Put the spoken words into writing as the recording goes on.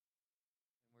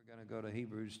We're going to go to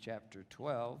Hebrews chapter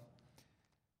 12.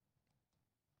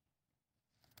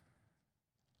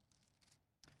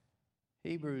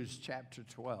 Hebrews chapter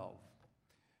 12.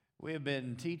 We have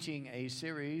been teaching a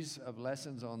series of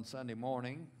lessons on Sunday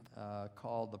morning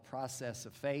called The Process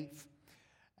of Faith.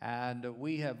 And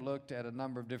we have looked at a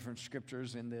number of different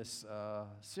scriptures in this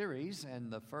series.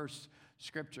 And the first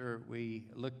scripture we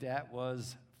looked at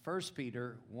was 1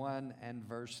 Peter 1 and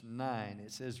verse 9.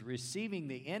 It says, receiving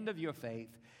the end of your faith,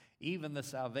 even the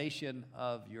salvation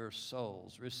of your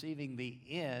souls. Receiving the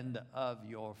end of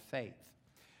your faith.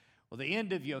 Well, the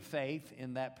end of your faith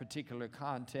in that particular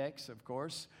context, of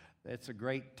course, it's a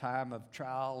great time of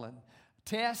trial and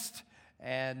test.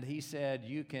 And he said,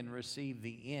 you can receive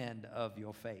the end of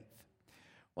your faith.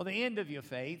 Well, the end of your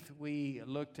faith, we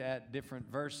looked at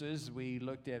different verses. We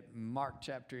looked at Mark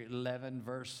chapter 11,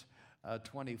 verse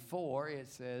 24.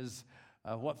 It says,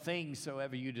 what things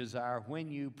soever you desire, when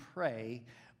you pray,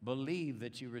 believe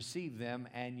that you receive them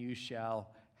and you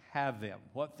shall have them.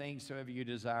 What things soever you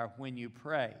desire when you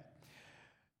pray.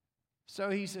 So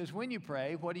he says, when you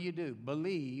pray, what do?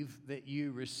 Believe that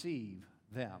you receive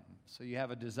them. So you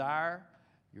have a desire.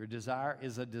 Your desire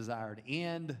is a desired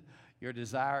end. Your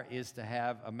desire is to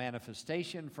have a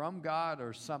manifestation from God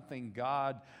or something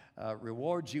God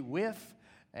rewards you with,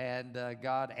 and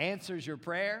God answers your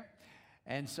prayer.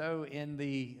 And so in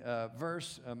the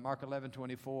verse, Mark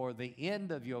 11:24, the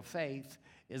end of your faith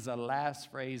is the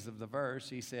last phrase of the verse.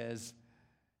 He says,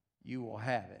 you will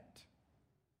have it.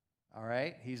 All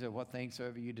right? He said, what things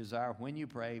soever you desire when you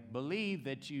pray, believe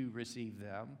that you receive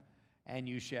them, and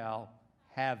you shall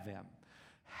have them.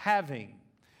 Having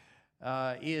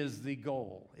is the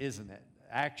goal, isn't it?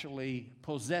 Actually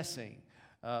possessing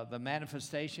the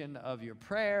manifestation of your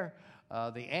prayer,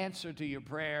 the answer to your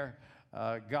prayer,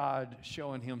 God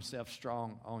showing himself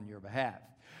strong on your behalf.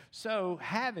 So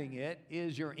having it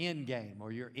is your end game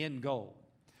or your end goal.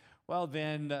 Well,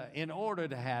 then, in order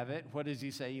to have it, what does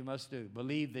he say you must do?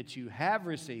 Believe that you have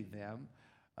received them.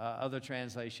 Other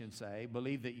translations say,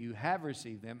 believe that you have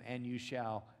received them and you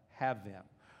shall have them.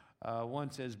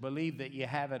 One says, believe that you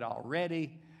have it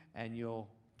already and you'll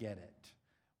get it.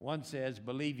 One says,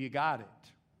 believe you got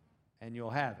it and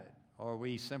you'll have it. Or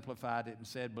we simplified it and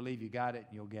said, believe you got it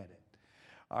and you'll get it.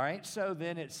 All right, so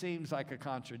then it seems like a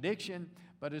contradiction,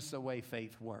 but it's the way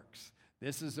faith works.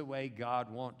 This is the way God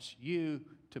wants you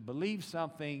to believe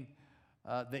something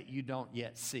that you don't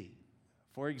yet see.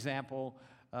 For example,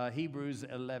 Hebrews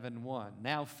 11:1.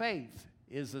 Now faith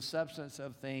is the substance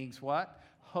of things, what?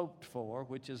 Hoped for,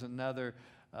 which is another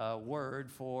word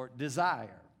for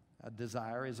desire. A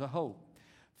desire is a hope.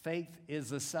 Faith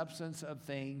is the substance of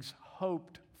things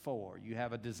hoped for. You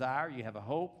have a desire, you have a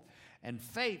hope, and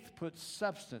faith puts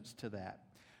substance to that.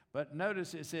 But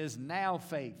notice it says, now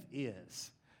faith is.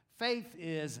 Faith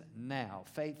is now.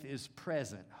 Faith is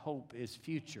present. Hope is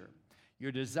future.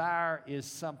 Your desire is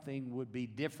something would be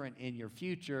different in your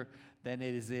future than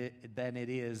it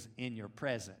is in your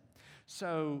present.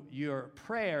 So your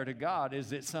prayer to God is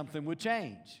that something would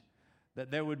change, that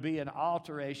there would be an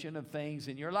alteration of things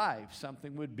in your life.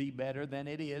 Something would be better than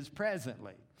it is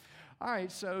presently. All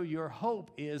right, so your hope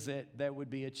is that there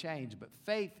would be a change, but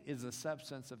faith is the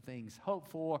substance of things hoped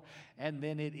for, and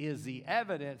then it is the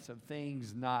evidence of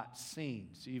things not seen.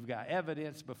 So you've got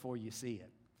evidence before you see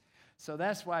it. So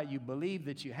that's why you believe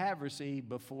that you have received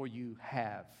before you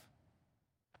have.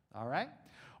 All right?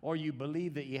 Or you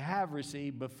believe that you have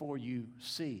received before you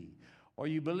see. Or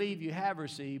you believe you have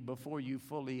received before you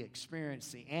fully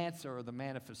experience the answer or the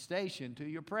manifestation to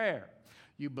your prayer.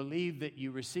 You believe that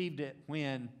you received it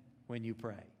when you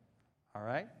pray. All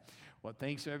right? What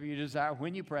things soever you desire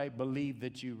when you pray, believe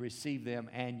that you receive them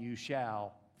and you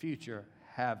shall, future,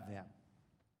 have them.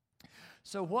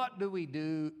 So what do we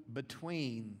do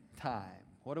between time?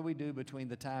 What do we do between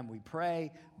the time we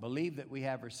pray, believe that we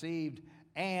have received,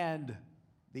 and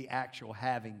the actual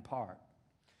having part?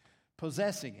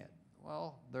 Possessing it.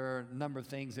 Well, there are a number of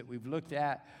things that we've looked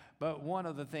at, but one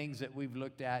of the things that we've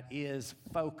looked at is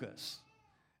focus.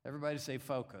 Everybody say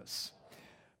focus.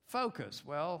 Focus.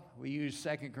 Well, we use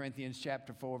 2 Corinthians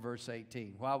chapter 4, verse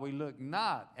 18. While we look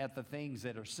not at the things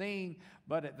that are seen,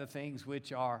 but at the things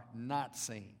which are not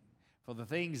seen. For the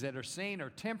things that are seen are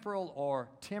temporal or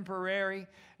temporary,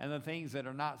 and the things that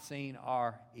are not seen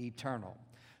are eternal.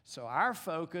 So our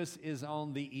focus is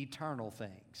on the eternal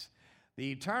things.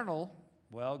 The eternal,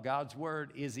 well, God's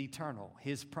word is eternal.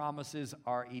 His promises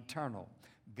are eternal.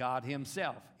 God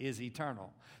himself is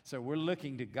eternal. So we're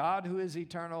looking to God who is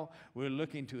eternal. We're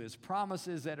looking to his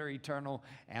promises that are eternal.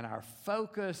 And our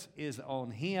focus is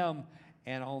on him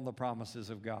and on the promises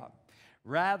of God.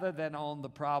 rather than on the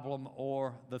problem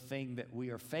or the thing that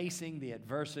we are facing, the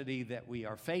adversity that we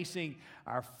are facing.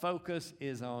 Our focus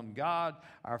is on God,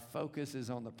 our focus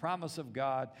is on the promise of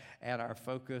God, and our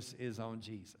focus is on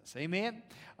Jesus. Amen?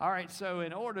 All right, so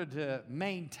in order to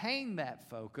maintain that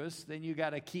focus, then you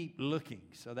got to keep looking.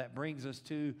 So that brings us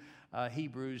to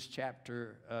Hebrews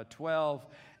chapter 12,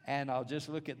 and I'll just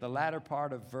look at the latter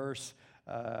part of verse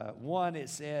 1. It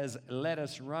says, let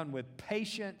us run with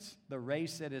patience the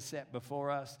race that is set before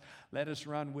us. Let us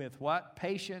run with what?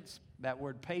 Patience. That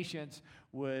word patience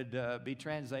would be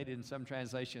translated in some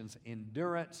translations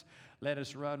endurance. Let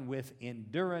us run with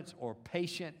endurance or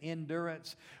patient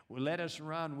endurance. Let us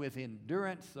run with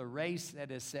endurance the race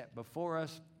that is set before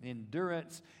us.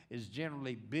 Endurance is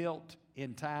generally built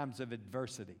in times of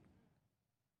adversity.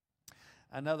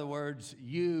 In other words,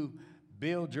 you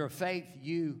build your faith,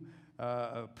 you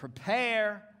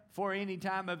prepare for any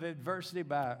time of adversity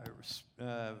by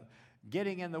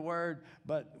getting in the Word,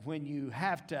 but when you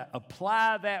have to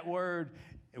apply that Word,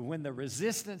 when the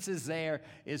resistance is there,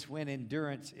 is when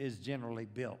endurance is generally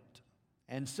built.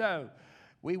 And so,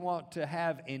 we want to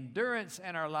have endurance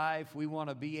in our life. We want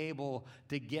to be able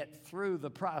to get through the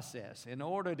process. In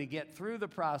order to get through the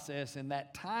process in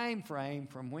that time frame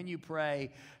from when you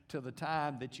pray to the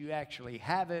time that you actually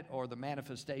have it or the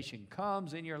manifestation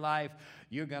comes in your life,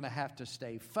 you're going to have to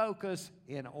stay focused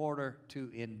in order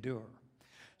to endure.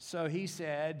 So he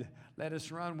said, let us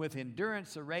run with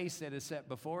endurance a race that is set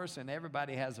before us. And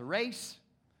everybody has a race,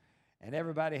 and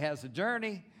everybody has a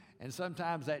journey, and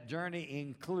sometimes that journey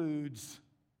includes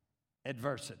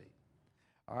adversity.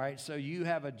 All right, so you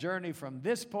have a journey from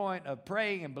this point of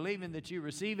praying and believing that you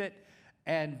receive it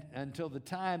and until the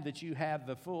time that you have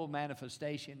the full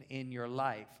manifestation in your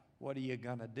life. What are you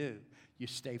going to do? You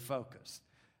stay focused.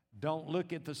 Don't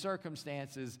look at the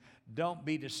circumstances. Don't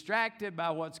be distracted by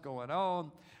what's going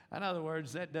on. In other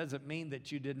words, that doesn't mean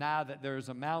that you deny that there's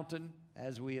a mountain.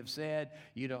 As we have said,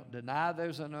 you don't deny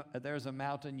there's a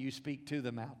mountain. You speak to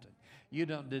the mountain. You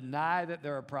don't deny that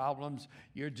there are problems.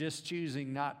 You're just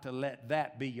choosing not to let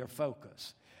that be your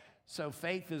focus. So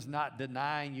faith is not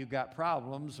denying you got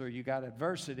problems or you got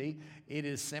adversity. It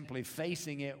is simply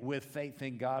facing it with faith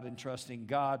in God and trusting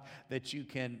God that you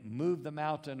can move the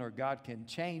mountain or God can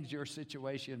change your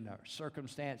situation or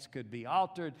circumstance could be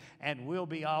altered and will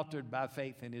be altered by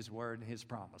faith in His Word and His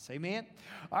promise. Amen?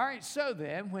 All right, so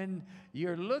then when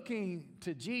you're looking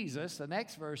to Jesus, the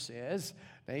next verse says,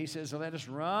 he says, let us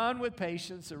run with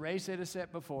patience the race that is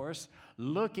set before us,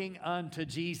 looking unto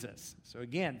Jesus. So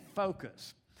again,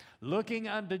 focus. Looking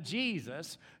unto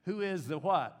Jesus, who is the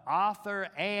what? Author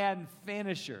and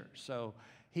finisher. So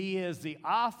He is the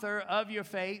author of your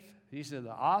faith. He said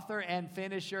the author and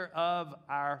finisher of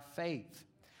our faith.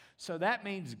 So that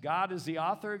means God is the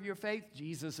author of your faith.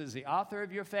 Jesus is the author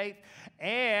of your faith.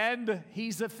 And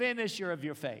He's the finisher of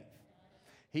your faith.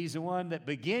 He's the one that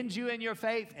begins you in your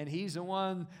faith, and He's the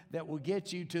one that will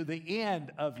get you to the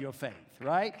end of your faith,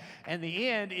 right? And the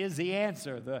end is the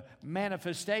answer, the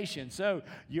manifestation. So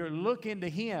you're looking to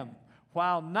Him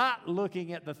while not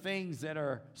looking at the things that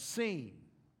are seen.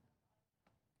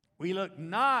 We look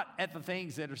not at the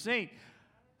things that are seen,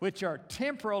 which are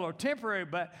temporal or temporary,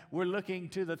 but we're looking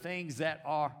to the things that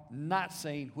are not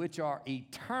seen, which are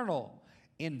eternal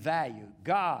in value.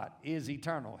 God is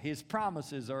eternal. His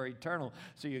promises are eternal.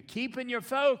 So you're keeping your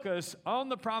focus on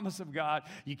the promise of God.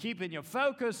 You're keeping your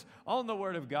focus on the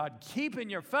Word of God,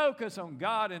 keeping your focus on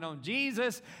God and on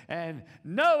Jesus, and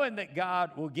knowing that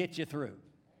God will get you through.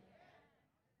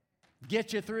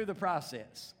 Get you through the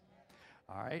process.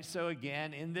 All right, so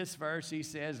again, in this verse, he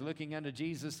says, looking unto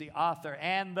Jesus, the author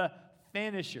and the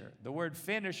finisher. The word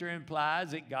finisher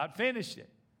implies that God finished it.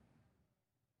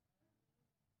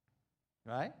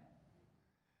 Right?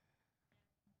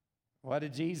 What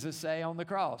did Jesus say on the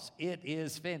cross? It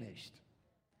is finished.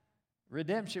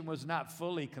 Redemption was not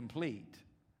fully complete,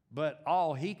 but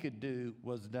all He could do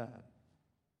was done.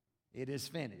 It is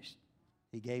finished.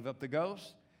 He gave up the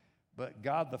ghost, but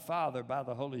God the Father, by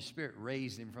the Holy Spirit,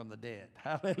 raised Him from the dead.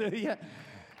 Hallelujah.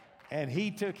 And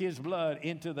He took His blood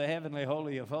into the heavenly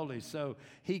holy of holies. So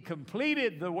He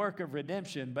completed the work of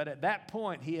redemption, but at that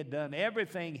point He had done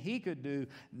everything He could do.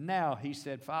 Now He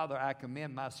said, Father, I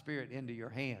commend my spirit into your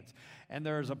hands. And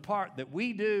there's a part that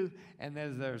we do, and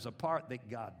there's a part that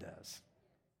God does.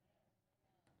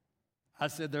 I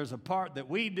said there's a part that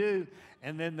we do,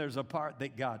 and then there's a part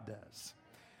that God does.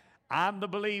 I'm the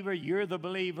believer, you're the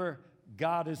believer.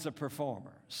 God is a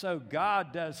performer. So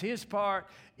God does His part.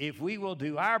 If we will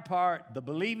do our part, the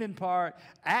believing part,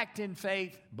 act in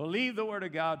faith, believe the Word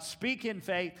of God, speak in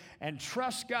faith, and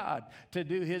trust God to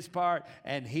do His part,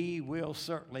 and He will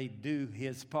certainly do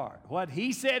His part. What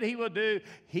He said He will do,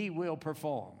 He will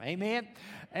perform. Amen?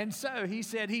 And so He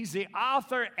said He's the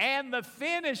author and the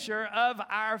finisher of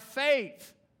our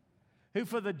faith, who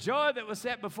for the joy that was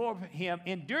set before Him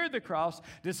endured the cross,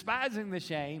 despising the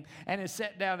shame, and is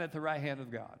set down at the right hand of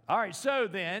God. All right, so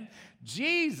then,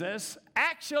 Jesus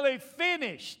actually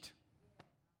finished.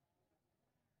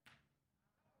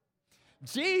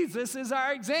 Jesus is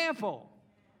our example.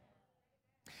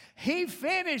 He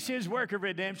finished His work of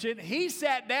redemption. He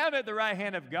sat down at the right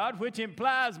hand of God, which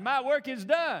implies my work is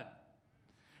done.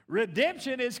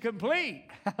 Redemption is complete.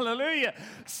 Hallelujah.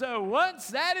 So once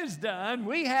that is done,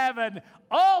 we have an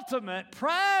ultimate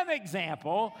prime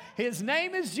example. His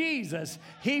name is Jesus.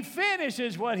 He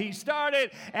finishes what He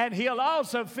started, and He'll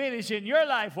also finish in your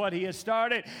life what He has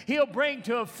started. He'll bring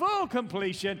to a full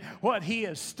completion what He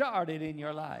has started in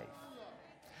your life.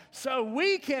 So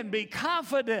we can be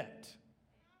confident.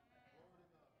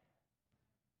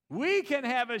 We can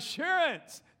have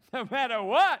assurance. No matter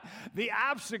what the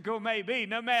obstacle may be,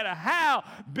 no matter how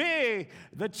big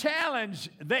the challenge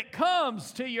that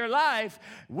comes to your life,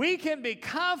 we can be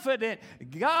confident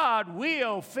God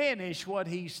will finish what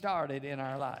He started in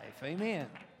our life. Amen.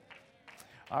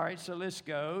 All right, so let's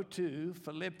go to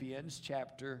Philippians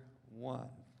chapter 1.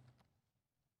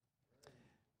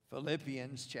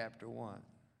 Philippians chapter 1.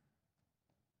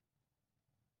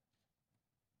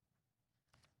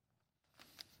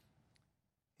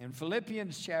 In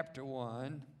Philippians chapter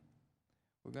 1,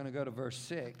 we're going to go to verse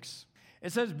 6.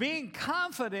 It says, being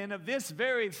confident of this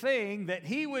very thing, that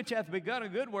He which hath begun a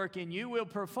good work in you will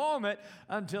perform it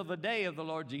until the day of the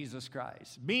Lord Jesus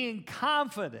Christ. Being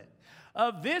confident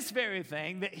of this very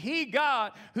thing, that He,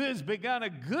 God, who has begun a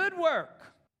good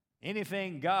work.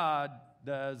 Anything God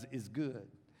does is good.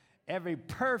 Every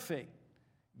perfect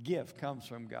gift comes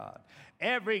from God.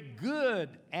 Every good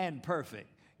and perfect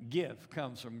gift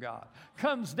comes from God,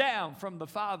 comes down from the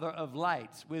Father of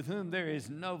lights, with whom there is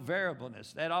no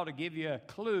variableness. That ought to give you a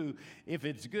clue. If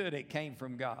it's good, it came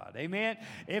from God. Amen?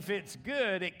 If it's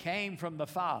good, it came from the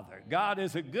Father. God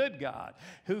is a good God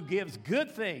who gives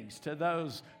good things to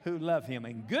those who love Him,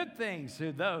 and good things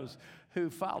to those who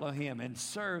follow Him and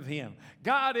serve Him.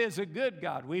 God is a good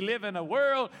God. We live in a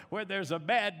world where there's a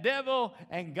bad devil,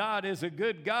 and God is a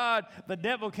good God. The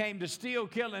devil came to steal,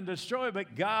 kill, and destroy,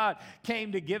 but God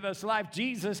came to give us life.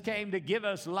 Jesus came to give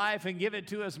us life and give it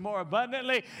to us more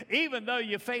abundantly. Even though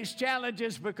you face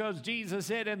challenges, because Jesus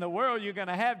said in the world you're going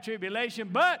to have tribulation,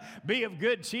 but be of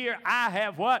good cheer. I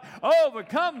have what?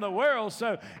 Overcome the world.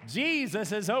 So Jesus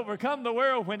has overcome the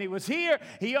world when He was here.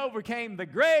 He overcame the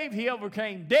grave. He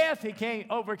overcame death. He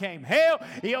overcame hell.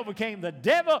 He overcame the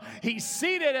devil. He's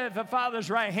seated at the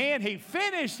Father's right hand. He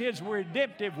finished His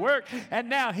redemptive work, and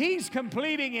now He's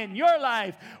completing in your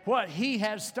life what He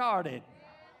has started.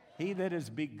 He that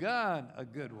has begun a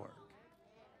good work.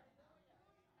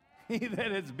 He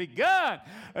that has begun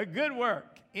a good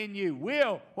work in you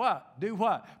will what? Do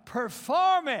what?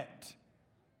 Perform it.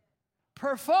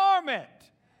 Perform it.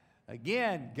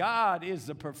 Again, God is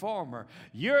the performer.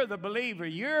 You're the believer.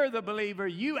 You're the believer.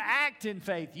 You act in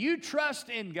faith. You trust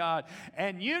in God.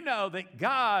 And you know that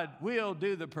God will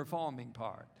do the performing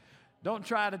part. Don't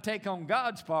try to take on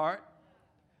God's part.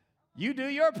 You do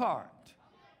your part.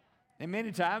 And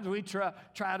many times we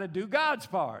try to do God's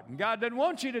part. And God doesn't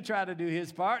want you to try to do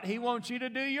His part. He wants you to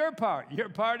do your part. Your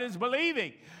part is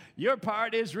believing. Your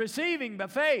part is receiving by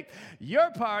faith. Your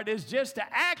part is just to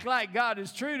act like God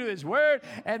is true to His word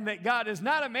and that God is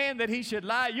not a man that He should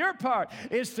lie. Your part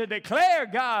is to declare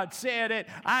God said it,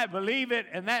 I believe it,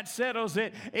 and that settles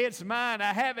it. It's mine.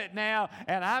 I have it now,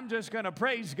 and I'm just going to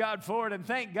praise God for it and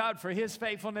thank God for His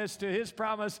faithfulness to His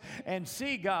promise and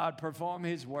see God perform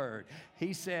His word.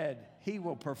 He said He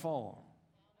will perform.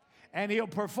 And He'll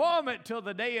perform it till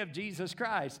the day of Jesus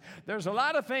Christ. There's a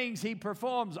lot of things He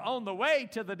performs on the way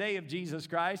to the day of Jesus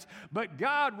Christ, but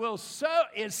God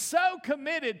is so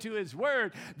committed to His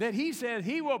word that He said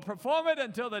He will perform it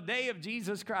until the day of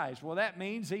Jesus Christ. Well, that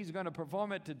means He's going to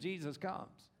perform it till Jesus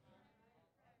comes.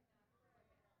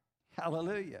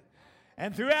 Hallelujah.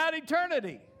 And throughout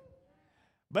eternity.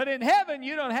 But in heaven,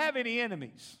 you don't have any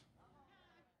enemies.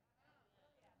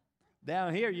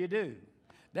 Down here, you do.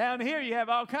 Down here, you have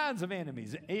all kinds of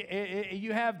enemies.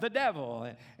 You have the devil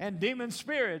and demon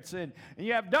spirits, and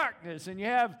you have darkness, and you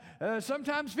have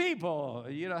sometimes people.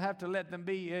 You don't have to let them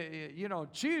be,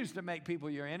 choose to make people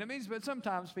your enemies, but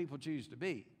sometimes people choose to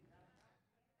be.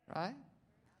 Right?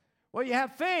 Well, you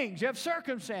have things, you have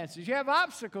circumstances, you have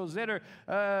obstacles that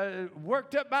are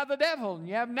worked up by the devil, and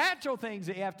you have natural things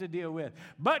that you have to deal with.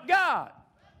 But God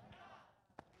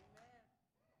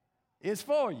is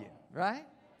for you, right?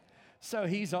 So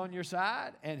He's on your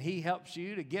side, and He helps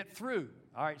you to get through.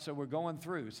 All right, so we're going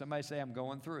through. Somebody say, I'm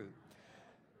going through.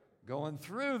 Going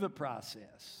through the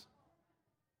process.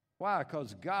 Why?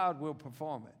 Because God will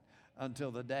perform it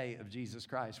until the day of Jesus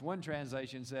Christ. One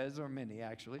translation says, or many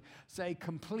actually, say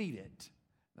complete it.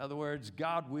 In other words,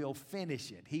 God will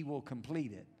finish it. He will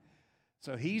complete it.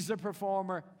 So He's the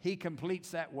performer. He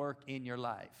completes that work in your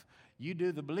life. You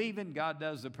do the believing, God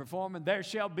does the performing. There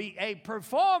shall be a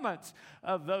performance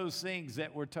of those things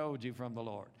that were told you from the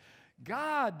Lord.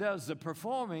 God does the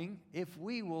performing if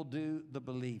we will do the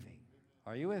believing.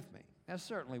 Are you with me? Now,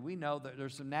 certainly, we know that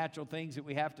there's some natural things that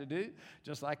we have to do,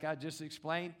 just like I just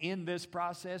explained in this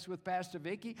process with Pastor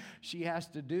Vicki. She has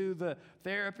to do the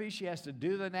therapy. She has to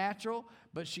do the natural,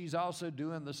 but she's also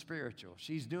doing the spiritual.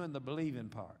 She's doing the believing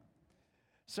part.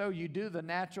 So you do the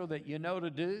natural that you know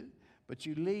to do, but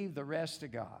you leave the rest to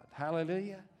God.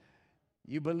 Hallelujah.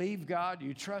 You believe God,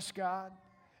 you trust God,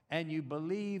 and you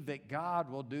believe that God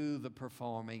will do the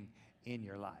performing in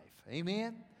your life.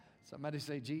 Amen? Somebody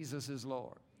say, Jesus is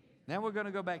Lord. Now we're going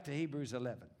to go back to Hebrews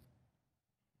 11.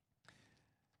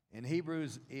 In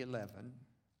Hebrews 11,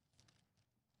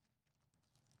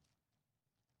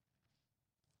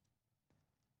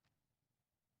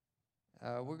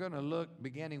 we're going to look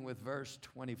beginning with verse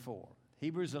 24.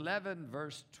 Hebrews 11,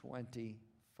 verse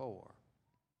 24.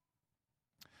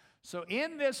 So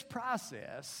in this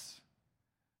process,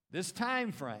 this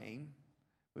time frame,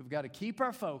 we've got to keep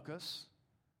our focus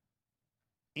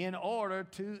in order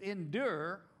to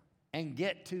endure and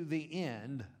get to the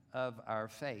end of our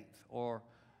faith, or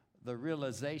the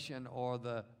realization or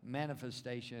the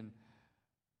manifestation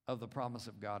of the promise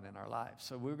of God in our life.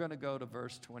 So we're going to go to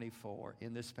verse 24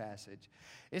 in this passage.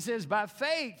 It says, by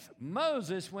faith,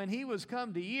 Moses, when he was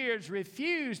come to years,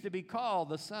 refused to be called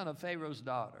the son of Pharaoh's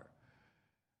daughter.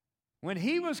 When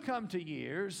he was come to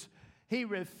years, he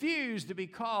refused to be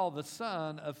called the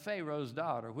son of Pharaoh's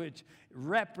daughter, which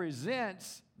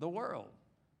represents the world.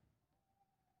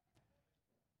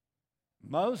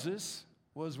 Moses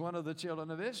was one of the children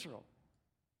of Israel.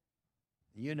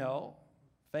 You know,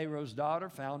 Pharaoh's daughter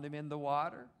found him in the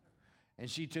water, and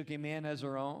she took him in as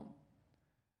her own.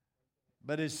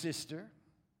 But his sister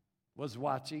was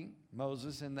watching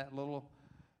Moses in that little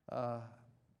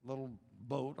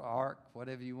boat, ark,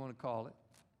 whatever you want to call it.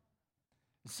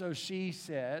 So she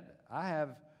said, I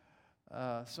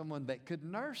have someone that could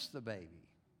nurse the baby.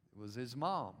 It was his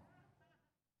mom.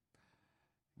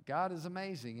 God is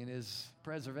amazing in His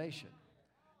preservation.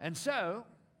 And so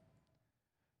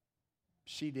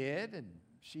she did, and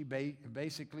she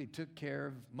basically took care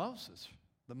of Moses,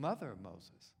 the mother of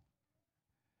Moses.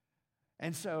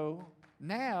 And so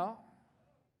now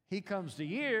he comes to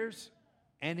years,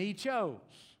 and he chose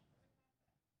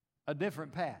a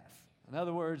different path. In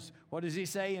other words, what does he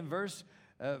say in verse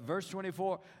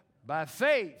 24? By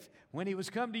faith, when he was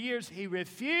come to years, he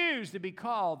refused to be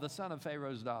called the son of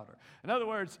Pharaoh's daughter. In other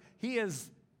words, he is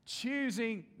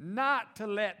choosing not to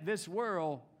let this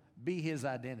world be his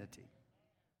identity.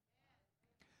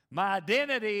 My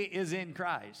identity is in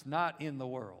Christ, not in the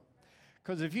world.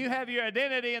 Because if you have your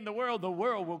identity in the world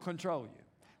will control you.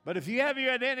 But if you have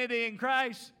your identity in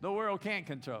Christ, the world can't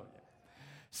control you.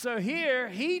 So here,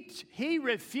 he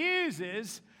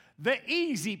refuses the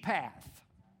easy path.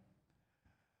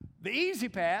 The easy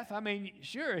path, I mean,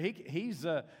 sure, he's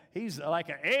like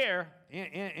an heir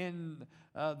in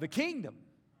the kingdom.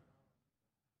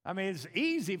 I mean, it's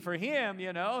easy for him,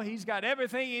 you know. He's got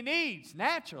everything he needs,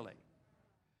 naturally.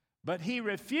 But he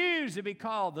refused to be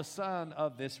called the son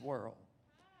of this world.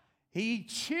 He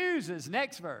chooses,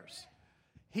 next verse,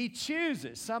 he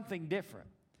chooses something different.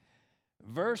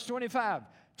 Verse 25,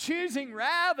 choosing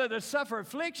rather to suffer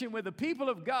affliction with the people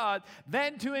of God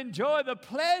than to enjoy the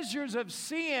pleasures of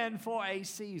sin for a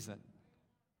season.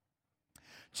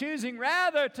 Choosing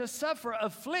rather to suffer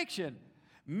affliction.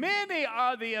 Many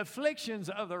are the afflictions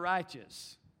of the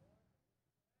righteous,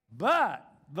 but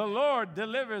the Lord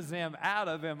delivers them out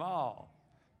of them all.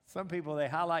 Some people, they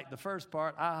highlight the first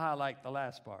part. I highlight the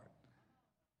last part.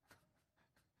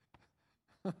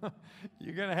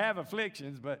 You're going to have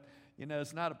afflictions, but you know,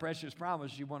 it's not a precious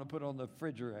promise you want to put on the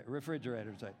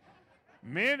refrigerator. Say,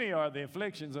 many are the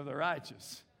afflictions of the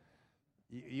righteous.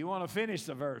 You want to finish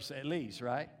the verse at least,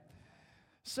 right?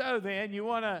 So then you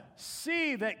want to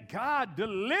see that God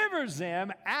delivers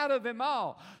them out of them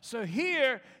all. So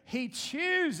here he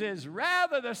chooses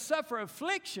rather to suffer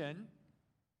affliction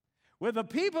with the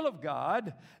people of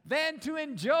God than to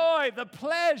enjoy the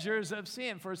pleasures of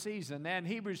sin for a season. And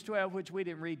Hebrews 12, which we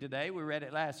didn't read today, we read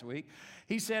it last week.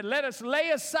 He said, let us lay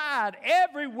aside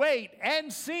every weight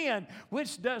and sin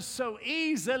which does so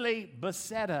easily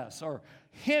beset us or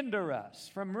hinder us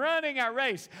from running our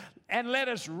race, and let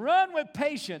us run with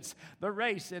patience the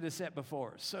race that is set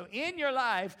before us. So in your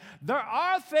life, there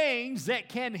are things that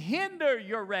can hinder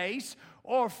your race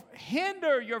or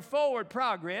hinder your forward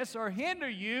progress or hinder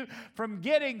you from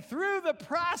getting through the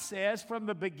process from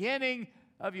the beginning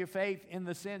of your faith in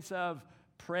the sense of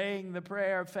praying the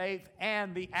prayer of faith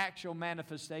and the actual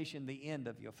manifestation, the end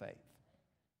of your faith.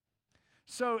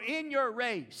 So in your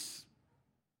race,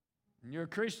 in your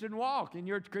Christian walk, in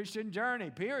your Christian journey,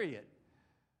 period,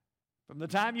 from the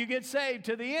time you get saved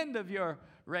to the end of your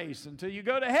race until you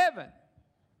go to heaven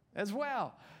as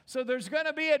well. So there's going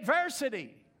to be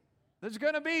adversity. There's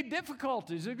going to be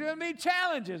difficulties. There's going to be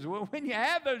challenges. Well, when you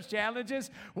have those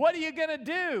challenges, what are you going to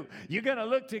do? You're going to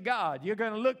look to God. You're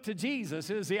going to look to Jesus,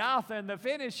 who's the author and the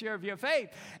finisher of your faith.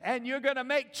 And you're going to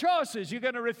make choices. You're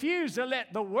going to refuse to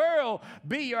let the world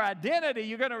be your identity.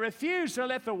 You're going to refuse to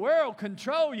let the world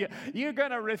control you. You're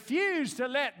going to refuse to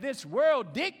let this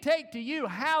world dictate to you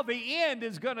how the end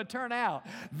is going to turn out.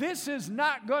 This is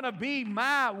not going to be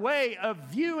my way of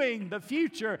viewing the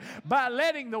future by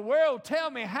letting the world tell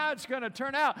me how it's going to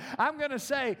turn out. I'm going to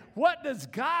say, what does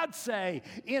God say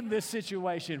in this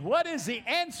situation? What is the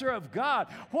answer of God?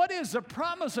 What is the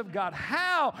promise of God?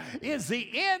 How is the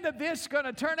end of this going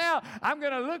to turn out? I'm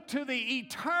going to look to the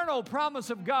eternal promise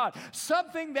of God,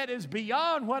 something that is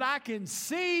beyond what I can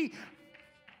see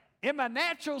in my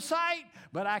natural sight,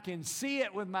 but I can see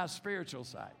it with my spiritual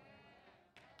sight.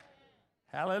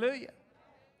 Hallelujah.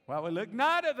 Well, we look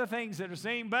not at the things that are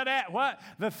seen, but at what?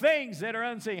 The things that are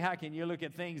unseen. How can you look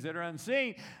at things that are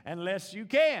unseen unless you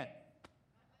can?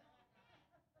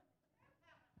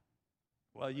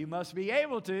 Well, you must be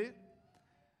able to.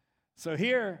 So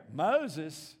here,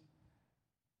 Moses,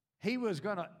 he was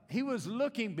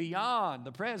looking beyond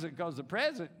the present, because the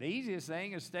present, the easiest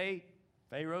thing is stay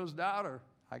Pharaoh's daughter.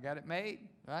 I got it made,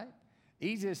 right?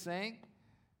 Easiest thing.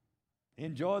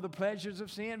 Enjoy the pleasures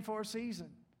of sin for a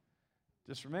season.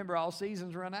 Just remember, all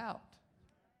seasons run out.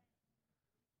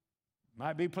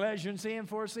 Might be pleasure in sin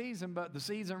for a season, but the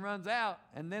season runs out,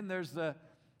 and then there's the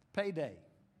payday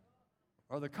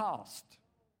or the cost.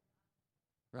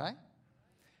 Right?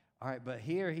 All right, but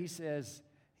here he says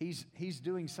he's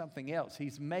doing something else.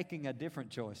 He's making a different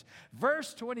choice.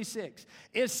 Verse 26,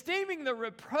 esteeming the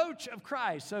reproach of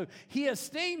Christ. So he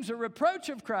esteems the reproach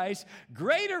of Christ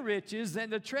greater riches than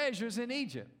the treasures in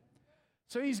Egypt.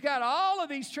 So he's got all of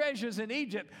these treasures in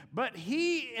Egypt, but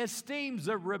he esteems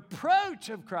the reproach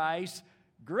of Christ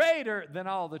greater than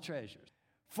all the treasures.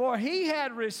 For he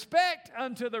had respect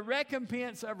unto the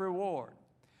recompense of reward.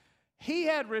 He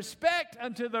had respect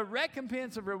unto the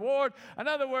recompense of reward. In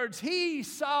other words, he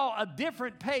saw a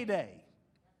different payday.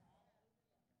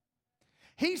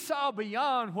 He saw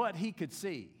beyond what he could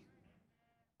see.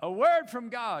 A word from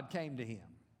God came to him.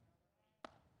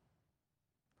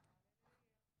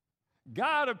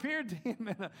 God appeared to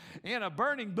him in a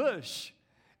burning bush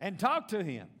and talked to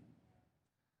him.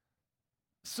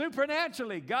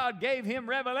 Supernaturally, God gave him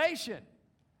revelation.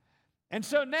 And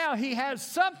so now he has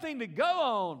something to go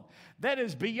on that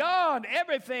is beyond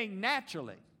everything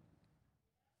naturally.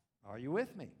 Are you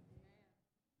with me?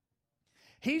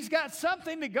 He's got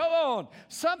something to go on,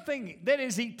 something that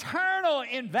is eternal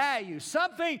in value,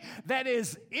 something that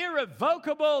is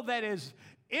irrevocable, that is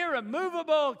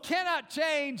irremovable, cannot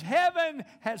change. Heaven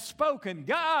has spoken.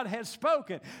 God has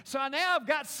spoken. So now I've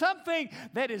got something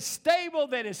that is stable,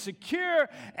 that is secure,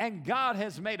 and God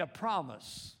has made a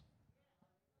promise.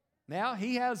 Now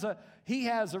he has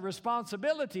a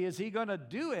responsibility. Is he going to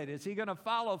do it? Is he going to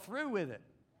follow through with it?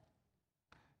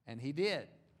 And he did.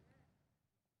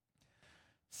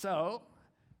 So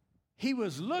he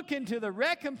was looking to the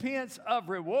recompense of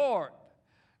reward.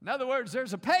 In other words,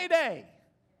 there's a payday.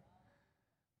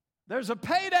 There's a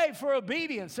payday for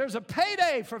obedience. There's a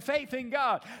payday for faith in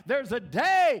God. There's a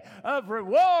day of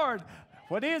reward.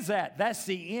 What is that? That's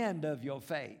the end of your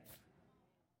faith.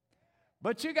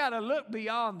 But you got to look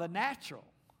beyond the natural,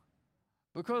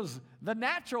 because the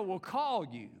natural will call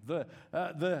you.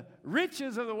 The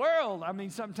riches of the world,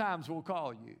 sometimes will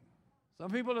call you. Some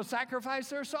people will sacrifice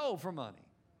their soul for money.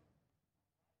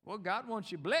 Well, God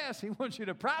wants you blessed. He wants you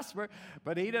to prosper,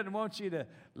 but He doesn't want you to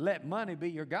let money be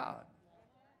your God.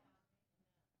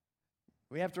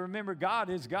 We have to remember God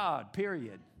is God,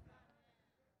 period.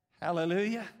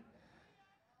 Hallelujah.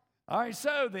 All right,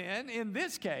 so then, in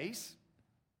this case,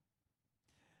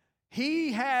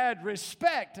 He had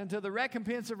respect unto the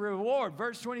recompense of reward.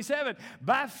 Verse 27,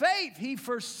 by faith he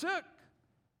forsook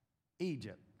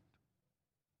Egypt.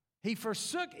 He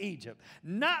forsook Egypt,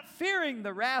 not fearing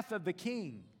the wrath of the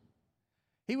king.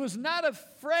 He was not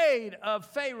afraid of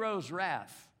Pharaoh's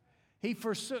wrath. He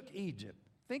forsook Egypt.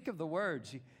 Think of the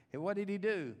words. What did he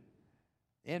do?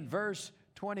 In verse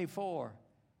 24,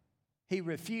 he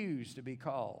refused to be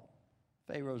called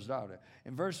Pharaoh's daughter.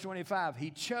 In verse 25, he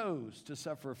chose to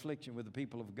suffer affliction with the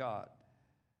people of God.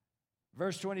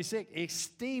 Verse 26,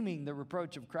 esteeming the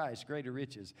reproach of Christ greater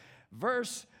riches.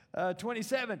 Verse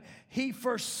 27, he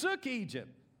forsook Egypt,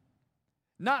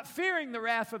 not fearing the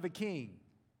wrath of the king.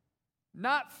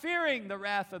 Not fearing the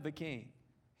wrath of the king.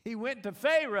 He went to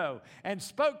Pharaoh and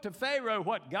spoke to Pharaoh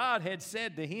what God had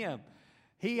said to him.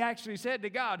 He actually said to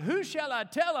God, who shall I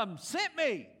tell him sent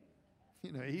me?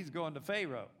 You know, he's going to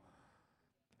Pharaoh.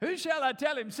 Who shall I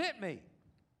tell him sent me?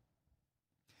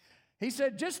 He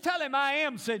said, just tell him I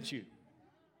am sent you.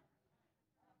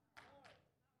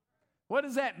 What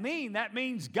does that mean? That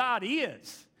means God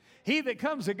is. He that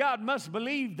comes to God must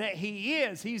believe that He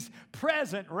is. He's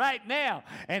present right now.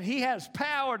 And He has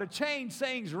power to change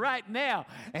things right now.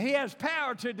 And He has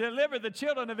power to deliver the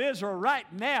children of Israel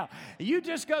right now. You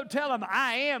just go tell them,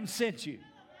 I am sent you.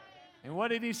 And what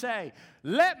did He say?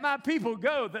 Let my people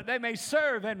go that they may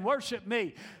serve and worship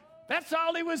me. That's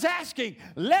all He was asking.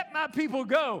 Let my people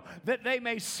go that they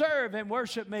may serve and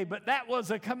worship me. But that was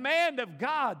a command of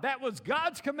God. That was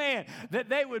God's command, that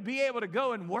they would be able to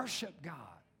go and worship God.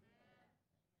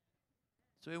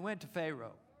 So he went to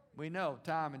Pharaoh. We know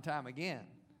time and time again,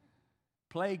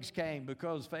 plagues came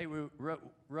because Pharaoh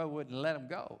wouldn't let him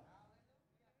go.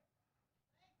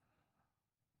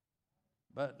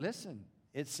 But listen,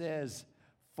 it says,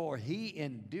 for he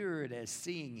endured as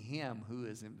seeing him who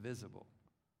is invisible.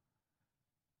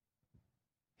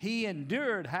 He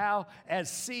endured how?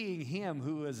 As seeing him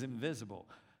who is invisible.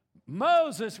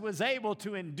 Moses was able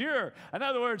to endure. In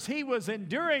other words, he was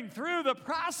enduring through the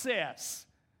process.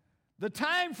 The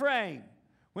time frame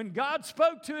when God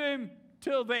spoke to him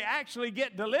till they actually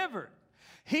get delivered.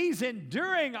 He's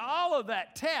enduring all of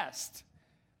that test.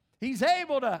 He's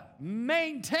able to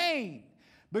maintain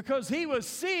because he was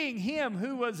seeing him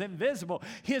who was invisible.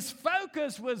 His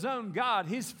focus was on God.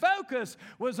 His focus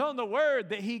was on the word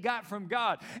that he got from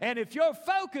God. And if your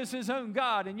focus is on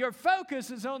God and your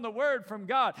focus is on the word from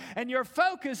God and your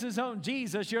focus is on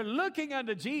Jesus, you're looking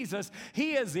unto Jesus.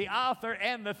 He is the author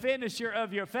and the finisher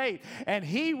of your faith. And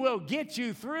he will get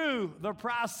you through the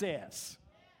process.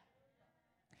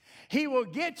 He will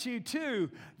get you to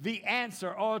the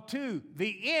answer or to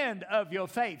the end of your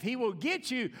faith. He will get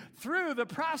you through the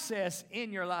process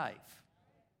in your life.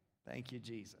 Thank you,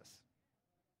 Jesus.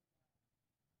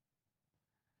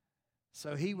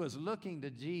 So he was looking to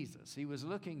Jesus. He was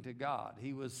looking to God.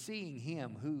 He was seeing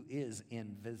him who is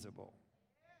invisible.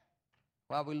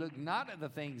 While we look not at the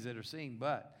things that are seen,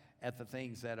 but at the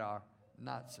things that are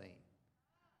not seen.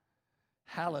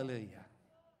 Hallelujah.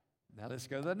 Now let's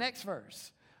go to the next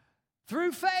verse.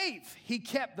 Through faith, he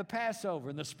kept the Passover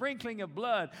and the sprinkling of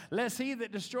blood, lest he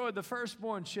that destroyed the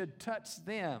firstborn should touch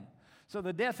them. So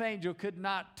the death angel could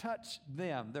not touch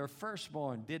them. Their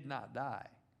firstborn did not die.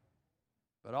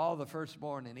 But all the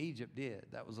firstborn in Egypt did.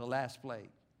 That was the last plague.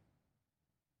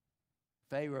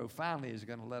 Pharaoh finally is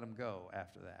going to let them go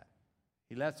after that.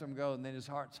 He lets them go, and then his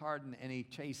heart's hardened, and he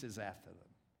chases after them.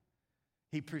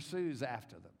 He pursues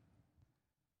after them.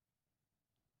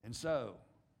 And so,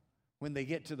 when they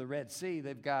get to the Red Sea,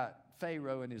 they've got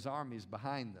Pharaoh and his armies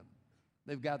behind them.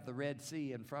 They've got the Red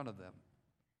Sea in front of them.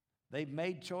 They've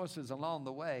made choices along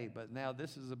the way, but now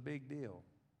this is a big deal.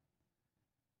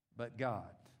 But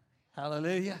God.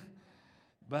 Hallelujah.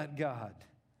 But God.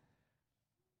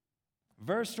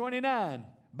 Verse 29,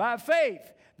 by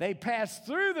faith they passed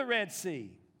through the Red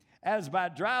Sea as by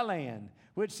dry land,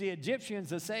 which the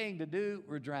Egyptians essaying to do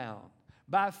were drowned.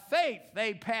 By faith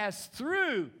they passed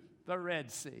through the Red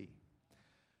Sea.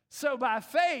 So by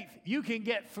faith, you can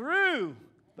get through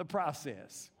the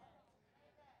process.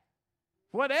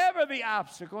 Whatever the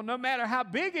obstacle, no matter how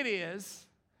big it is,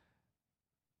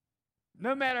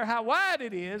 no matter how wide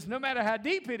it is, no matter how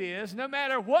deep it is, no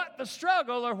matter what the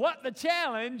struggle or what the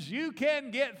challenge, you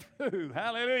can get through.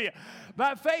 Hallelujah.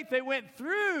 By faith, they went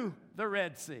through the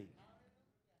Red Sea.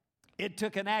 It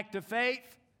took an act of faith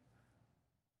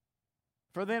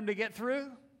for them to get through.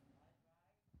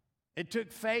 It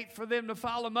took faith for them to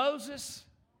follow Moses.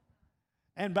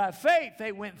 And by faith,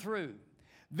 they went through.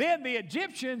 Then the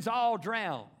Egyptians all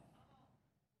drowned.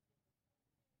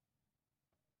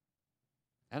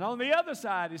 And on the other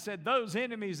side, he said, those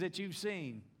enemies that you've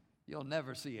seen, you'll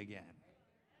never see again.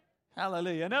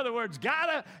 Hallelujah. In other words,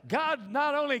 God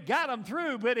not only got them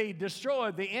through, but he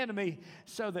destroyed the enemy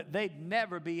so that they'd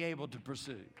never be able to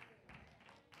pursue.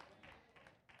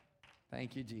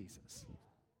 Thank you, Jesus.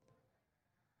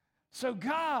 So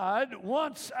God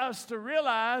wants us to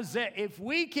realize that if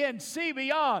we can see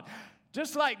beyond,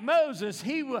 just like Moses,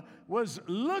 he was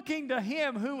looking to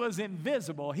him who was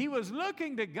invisible. He was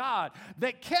looking to God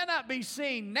that cannot be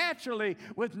seen naturally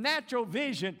with natural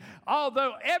vision,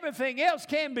 although everything else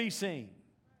can be seen.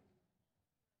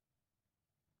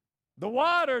 The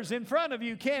waters in front of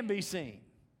you can be seen.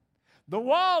 The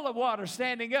wall of water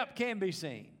standing up can be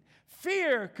seen.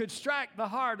 Fear could strike the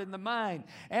heart and the mind,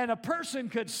 and a person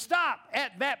could stop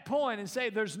at that point and say,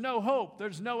 there's no hope,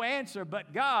 there's no answer,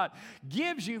 but God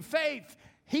gives you faith.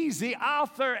 He's the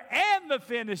author and the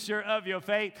finisher of your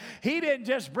faith. He didn't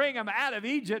just bring them out of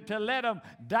Egypt to let them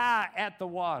die at the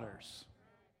waters.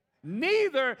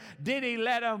 Neither did he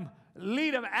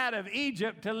lead them out of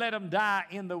Egypt to let them die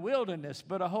in the wilderness,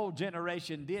 but a whole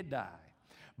generation did die.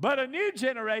 But a new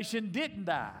generation didn't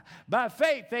die. By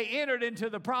faith, they entered into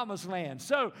the promised land.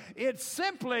 So it's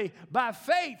simply by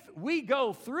faith we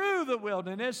go through the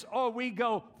wilderness, or we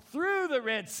go through the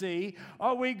Red Sea,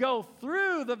 or we go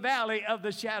through the valley of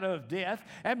the shadow of death.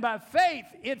 And by faith,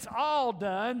 it's all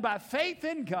done. By faith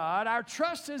in God, our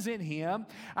trust is in Him.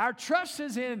 Our trust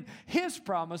is in His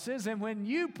promises. And when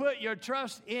you put your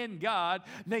trust in God,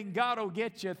 then God will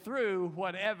get you through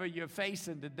whatever you're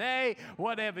facing today,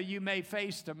 whatever you may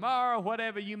face tomorrow,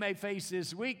 whatever you may face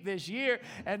this week, this year.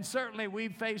 And certainly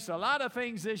we've faced a lot of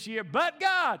things this year, but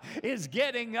God is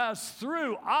getting us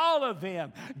through all of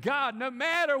them. God, no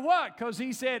matter what? Because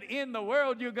He said, in the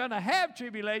world you're going to have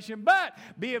tribulation, but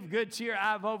be of good cheer,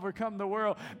 I've overcome the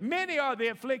world. Many are the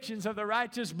afflictions of the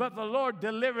righteous, but the Lord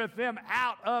delivereth them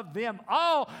out of them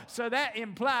all. So that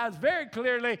implies very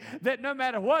clearly that no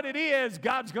matter what it is,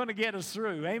 God's going to get us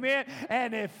through. Amen?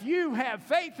 And if you have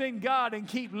faith in God and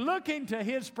keep looking to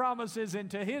His promises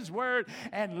and to His word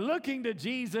and looking to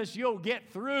Jesus, you'll get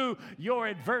through your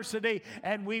adversity,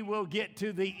 and we will get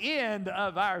to the end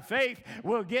of our faith.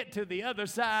 We'll get to the other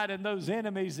side, and those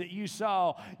enemies that you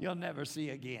saw, you'll never see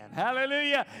again.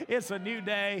 Hallelujah. It's a new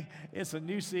day. It's a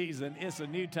new season. It's a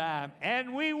new time.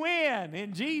 And we win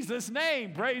in Jesus'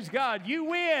 name. Praise God. You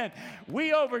win.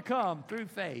 We overcome through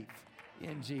faith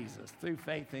in Jesus, through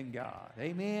faith in God.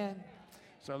 Amen.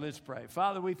 So let's pray.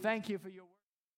 Father, we thank you for your